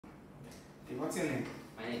Okay, what's your name?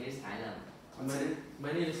 My name is Thái.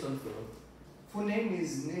 My name is Xuân. Full name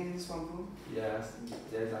is Swan? Yes,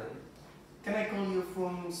 yes, I. Can I call you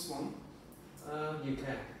from Swan? You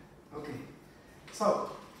can. Okay. So,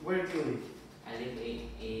 where do you live? I live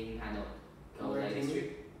in Hanoi, Where Golden do you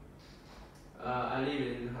District. I live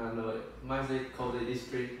in Hanoi. My city called the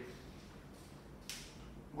district.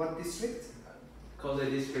 What district? Called the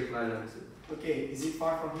district Lailan. Okay, is it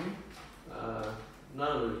far from here?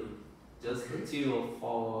 Not really. Just Okay. 2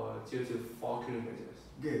 to 4 kilometers.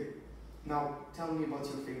 Good. Now, tell me about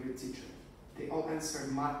your favorite teacher. They all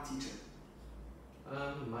answered math teacher.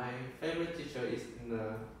 My favorite teacher is the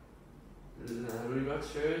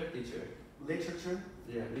literature teacher. Literature?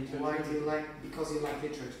 Yeah, literature. Why do you like? Because you like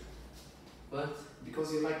literature. What?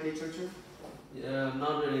 Because you like literature?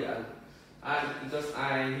 Not really. Because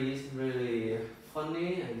he's really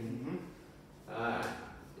funny and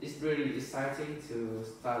it's really exciting to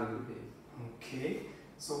study with him. Okay.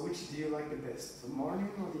 So which do you like the best, the morning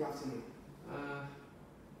or the afternoon?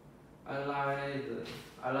 I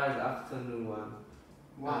like the afternoon one.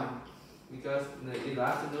 Why? Because in the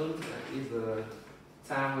afternoon is the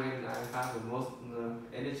time when I have the most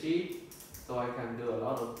energy, so I can do a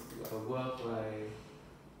lot of work like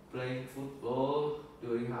playing football,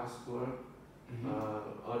 doing housework,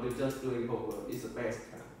 or just doing homework. It's the best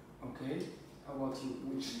time. Okay. How about you?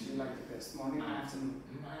 Which do you like the best, morning or afternoon?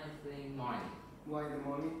 I think morning. Why the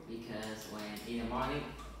morning? Because in the morning,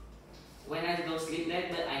 when I go sleep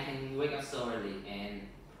late, but I can wake up so early and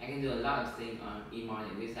I can do a lot of things in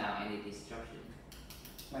morning without any disruption.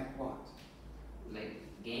 Like what? Like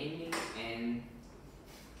gaming and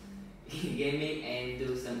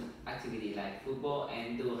do some activity like football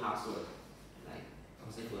and do housework, like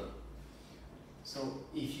housework. So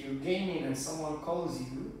if you're gaming and someone calls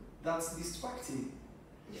you, that's distracting.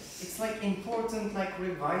 Yes. It's like important, like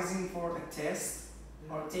revising for a test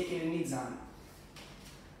or taking an exam.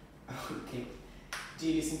 Okay. Do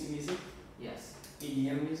you listen to music? Yes.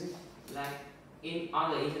 EDM music? Like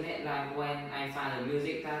on the internet, like when I find a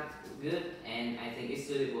music that's good and I think it's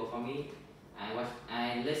suitable for me,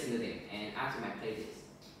 I listen to it and add to my playlist.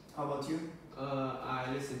 How about you? I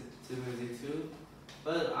listen to music too,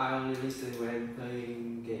 but I only listen when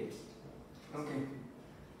playing games. Okay.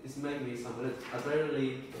 It's made me some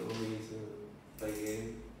ability for me to play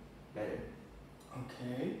game better.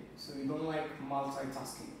 Okay. So you don't like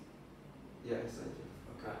multitasking? Yes, I do.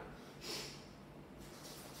 Okay.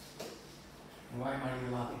 Why are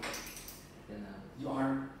you laughing? Then You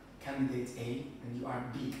are candidate A and you are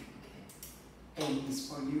B. A is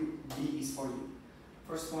for you, B is for you.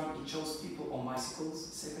 First one, it shows people on bicycles.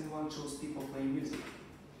 Second one shows people playing music.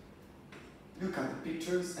 Look at the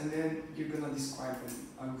pictures and then you're gonna describe them.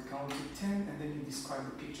 I will count to 10 and then you describe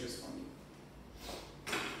the pictures for me.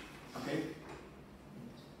 Okay?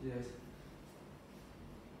 Yes.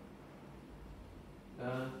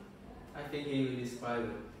 I think he will describe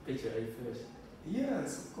the picture A first.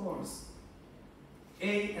 Yes, of course.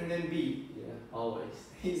 A and then B. Yeah, always.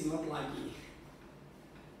 He's not lucky.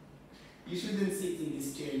 You shouldn't sit in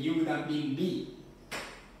this chair. You would have been B.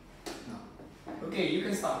 no. Okay, you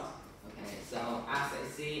can start. Okay, so as I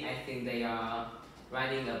see, I think they are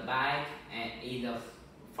riding a bike and in the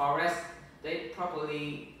forest. They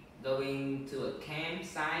probably going to a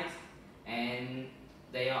campsite and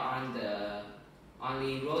they are on the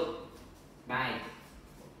only road bike.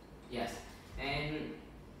 Yes, and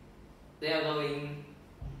they are going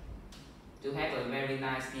to have a very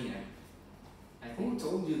nice dinner. I Who think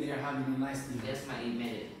told you they are having a nice dinner? that's my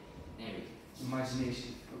imagination.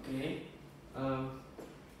 Imagination. Okay.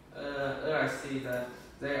 I see that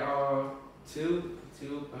there are two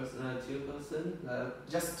person.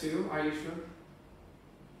 Just two, are you sure?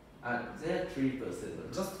 There are 3 person.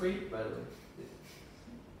 Just three? By the way.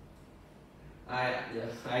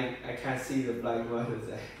 I can't see the black one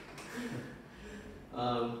there.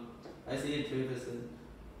 I see 3 person.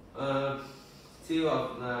 Two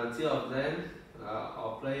of them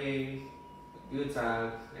are playing guitar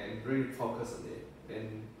and really focus on it. And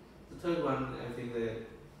the third one, I think they're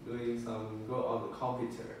doing some go on the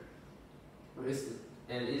computer.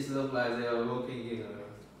 It looks like they are working in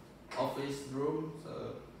a office room. So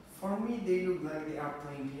For me, they look like they are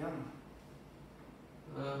playing piano.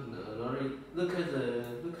 no, not really. Look at their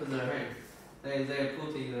hand. They're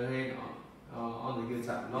putting their hand on the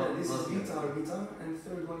guitar. Yeah, this is guitar, and the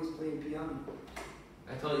third one is playing piano.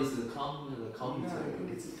 I thought it's the computer. Yeah, I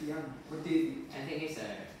think it's a piano. What do you think? I think it's a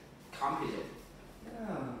computer.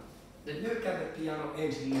 Yeah. Look at the piano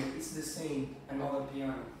edge here. It's the same. Another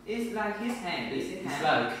piano. It's like his hand. It's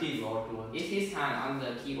like a keyboard one. It's his hand on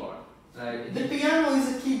the keyboard. Like The piano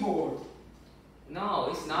is a keyboard. No,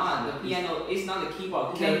 it's not. The piano is not the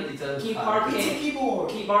keyboard. It's a Keyboard It's a can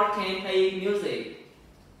keyboard. keyboard can play music.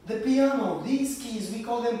 The piano, these keys, we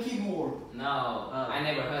call them keyboard. No, I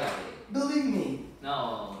never heard of it. Believe me.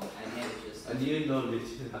 No, I never just. And you know which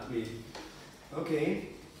I mean. Okay.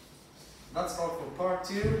 That's all for part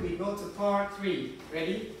 2. We go to part 3.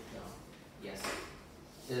 Ready? No. Yes.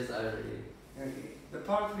 Yes, I already. Okay. The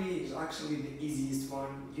part 3 is actually the easiest one.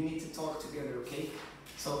 You need to talk together, okay?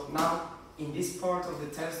 So now, in this part of the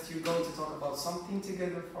test, you're going to talk about something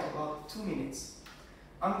together for about 2 minutes.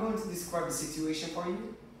 I'm going to describe the situation for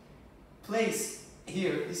you. Place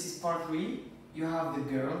here, this is part 3. You have the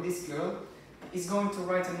girl. This girl is going to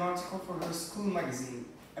write an article for her school magazine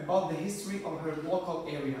about the history of her local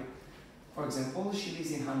area. For example, she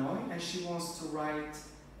lives in Hanoi and she wants to write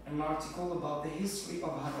an article about the history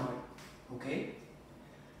of Hanoi. Okay?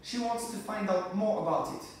 She wants to find out more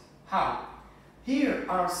about it. How? Here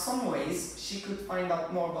are some ways she could find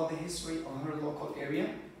out more about the history of her local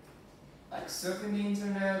area. Like surfing the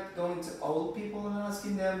internet, going to old people and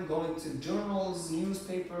asking them, going to journals,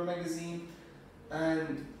 newspaper, magazine,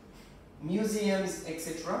 and museums,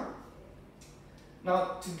 etc.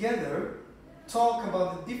 Now, together, talk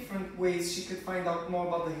about the different ways she could find out more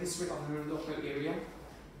about the history of her local area,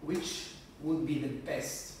 which would be the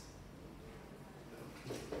best.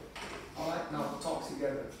 Alright, now talk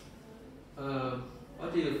together.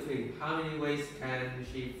 What do you think? How many ways can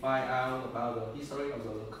she find out about the history of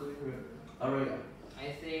the local area?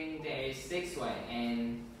 I think there is 6 ways,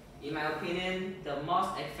 and in my opinion, the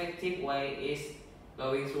most effective way is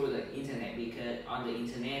going through the internet, because on the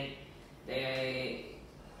internet there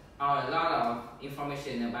are a lot of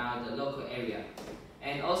information about the local area,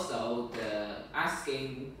 and also the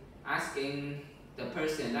asking the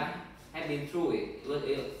person that have been through it will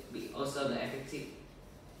be also the effective,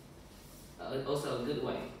 also a good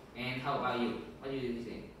way. And how about you? What do you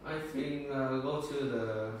think? I think go to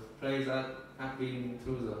the place that have been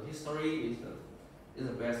through the history is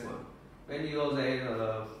the best one. When you go there,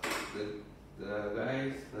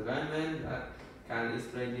 the gunman that can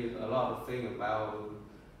explain you a lot of things about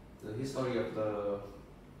the history of the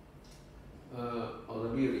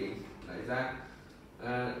building, like that.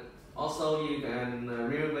 Also, you can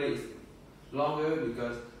remember it longer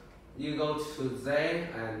because you go to there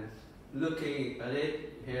and looking at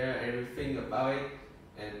it, hear everything about it,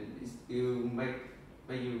 and you make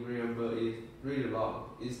you remember it really long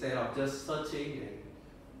instead of just searching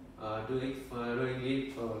and doing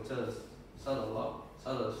it for just such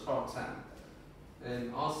a short time.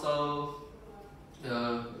 And also,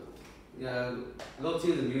 go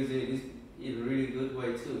to the museum is a really good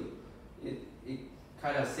way too. It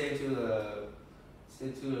kind of send to the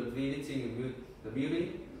visiting the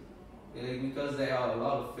building, because there are a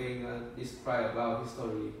lot of things described about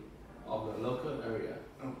history of the local area.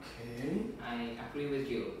 Okay. I agree with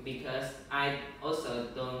you, because I also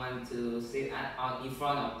don't want to sit in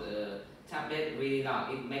front of the tablet really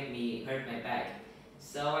long. It makes me hurt my back.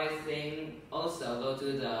 So I think also go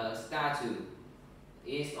to the statue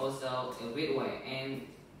is also a great way.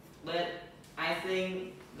 But I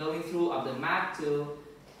think going through of the map to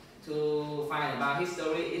find about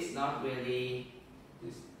history is not really.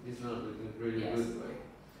 It's not really Yes. good way.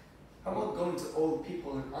 How about going to old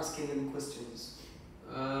people and asking them questions?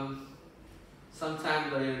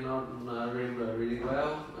 Sometimes they not remember really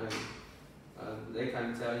well, and they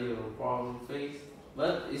can tell you wrong things,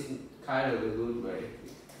 but it's kind of a good way.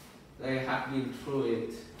 They have been through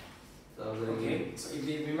it, so they Okay, so if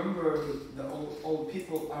they remember, the old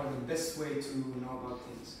people are the best way to know about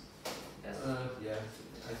things. Yes. yeah,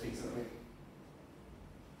 I think so. Okay.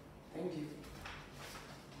 Thank you.